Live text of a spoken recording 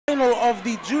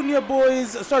the junior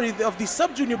boys, of the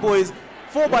sub-junior boys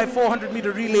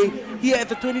 4x400 relay here at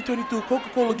the 2022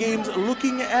 Coca-Cola Games,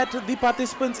 looking at the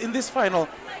participants in this final.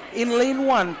 In lane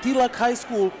 1, Tilak High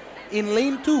School. In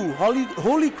lane 2,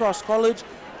 Holy Cross College.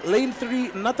 Lane 3,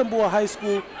 Natambua High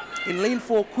School. In lane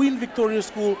 4, Queen Victoria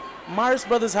School. Mars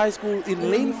Brothers High School in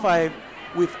lane 5,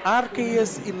 with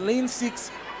RKS in lane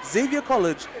 6. Xavier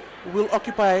College will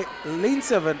occupy lane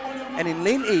 7, and in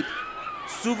lane 8,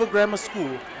 Suva Grammar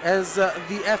School, as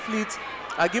the athletes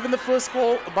are given the first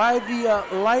call by the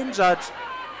line judge,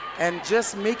 and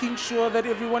just making sure that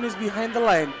everyone is behind the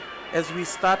line as we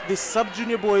start this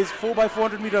sub-junior boys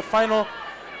 4x400 final,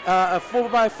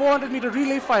 4x400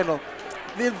 relay final.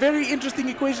 The very interesting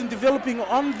equation developing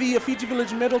on the Fiji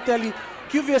Village medal tally.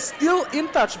 QVS still in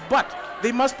touch, but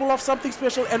they must pull off something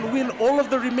special and win all of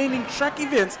the remaining track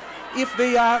events if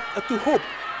they are to hope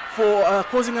for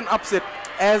causing an upset,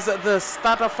 as the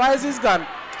starter fires his gun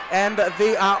and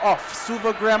they are off.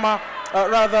 Suva Grammar,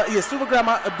 Suva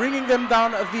Grammar bringing them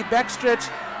down the backstretch,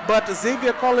 but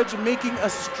Xavier College making a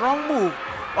strong move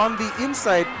on the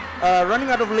inside, running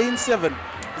out of lane 7.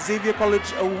 Xavier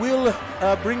College will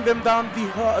bring them down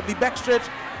the backstretch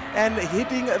and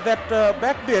hitting that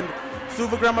back bend.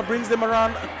 Suva Grammar brings them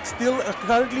around, still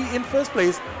currently in first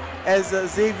place, as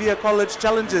Xavier College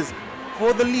challenges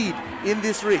for the lead in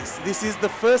this race. This is the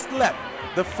first lap,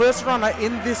 the first runner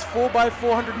in this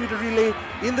 4x400 relay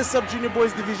in the sub-junior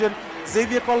boys division.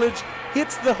 Xavier College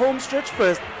hits the home stretch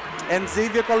first, and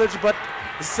Xavier College but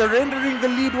surrendering the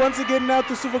lead once again now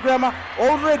to Suva Grammar.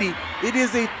 Already it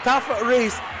is a tough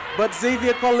race, but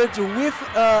Xavier College with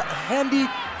a handy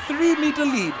 3-meter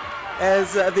lead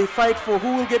as they fight for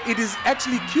who will get. It is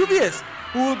actually QVS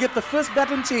who will get the first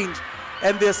baton change,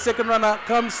 and their second runner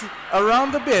comes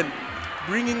around the bend,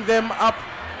 bringing them up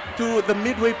to the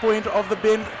midway point of the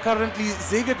bend. Currently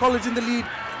Xavier College in the lead,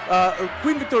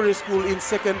 Queen Victoria School in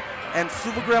second, and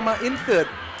Suva Grammar in third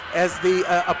as they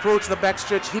approach the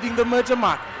backstretch, hitting the merger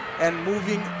mark and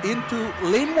moving into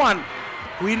lane 1.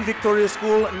 Queen Victoria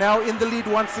School now in the lead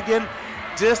once again.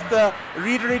 Just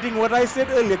reiterating what I said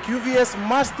earlier, QVS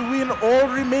must win all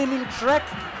remaining track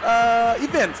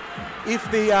events if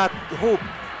they are to hope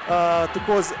to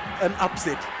cause an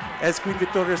upset, as Queen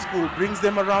Victoria School brings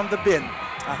them around the bend.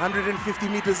 150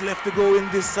 meters left to go in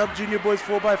this sub-junior boys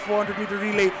 4x400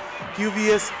 relay.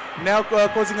 QVS now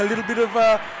causing a little bit of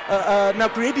now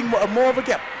creating more of a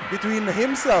gap between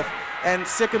himself and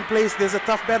second place. There's a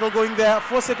tough battle going there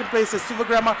for second place as Suva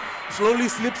Grammar slowly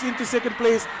slips into second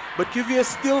place, but QVS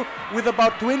still with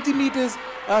about 20 meters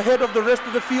ahead of the rest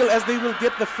of the field, as they will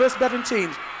get the first baton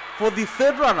change for the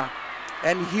third runner,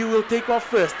 and he will take off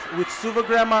first with Suva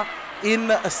Grammar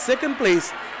in second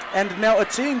place, and now a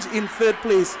change in third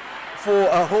place for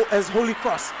as Holy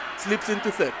Cross slips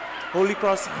into third. Holy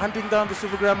Cross hunting down the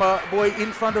Suva Grammar boy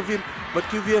in front of him, but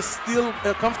QVS still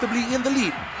comfortably in the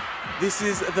lead. This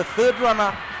is the third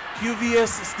runner.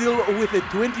 QVS still with a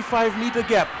 25-meter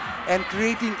gap and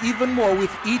creating even more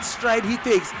with each stride he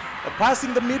takes,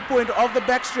 passing the midpoint of the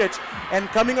backstretch and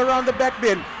coming around the back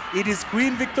bend. It is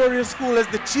Queen Victoria School as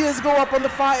the cheers go up on the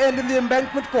far end in the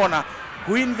embankment corner.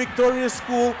 Queen Victoria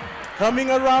School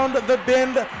coming around the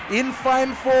bend in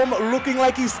fine form, looking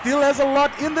like he still has a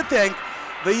lot in the tank.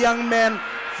 The young man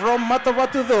from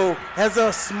Matawatu, though, has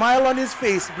a smile on his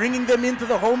face, bringing them into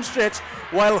the home stretch,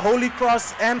 while Holy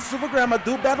Cross and Suva Grammar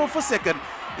do battle for second.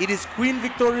 It is Queen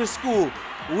Victoria School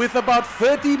with about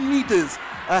 30 meters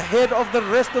ahead of the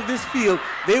rest of this field.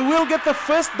 They will get the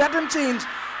first baton change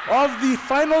of the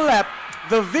final lap,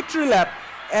 the victory lap,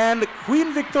 and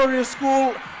Queen Victoria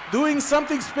School doing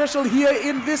something special here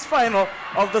in this final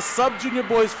of the sub-junior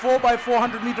boys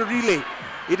 4x400 relay.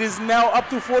 It is now up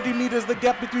to 40 meters, the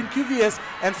gap between QVS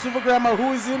and Suva Grammar,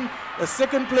 who is in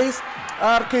second place.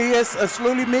 RKS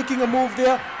slowly making a move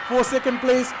there for second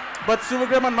place, but Suva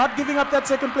Grammar not giving up that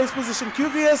second place position.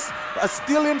 QVS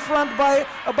still in front by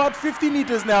about 50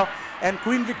 meters now, and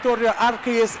Queen Victoria,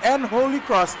 RKS and Holy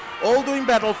Cross all doing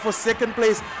battle for second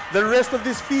place. The rest of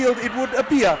this field, it would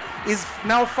appear, is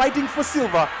now fighting for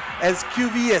silver as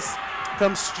QVS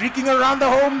comes streaking around the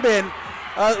home bend,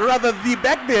 the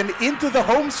back bend into the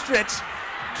home stretch.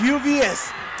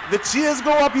 QVS, the cheers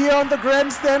go up here on the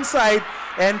grandstand side,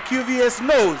 and QVS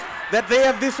knows that they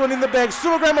have this one in the bag.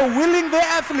 Suva Grammar willing their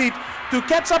athlete to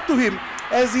catch up to him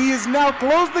as he is now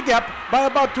closed the gap by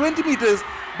about 20 meters,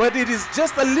 but it is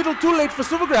just a little too late for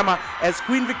Suva Grammar as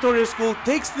Queen Victoria School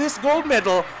takes this gold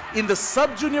medal in the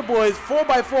sub-junior boys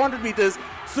 4x400 meters.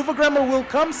 Suva Grammar will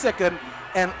come second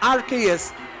and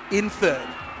RKS in third.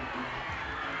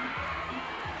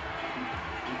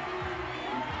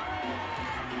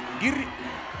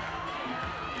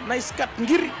 Nice cut,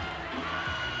 Ngiri.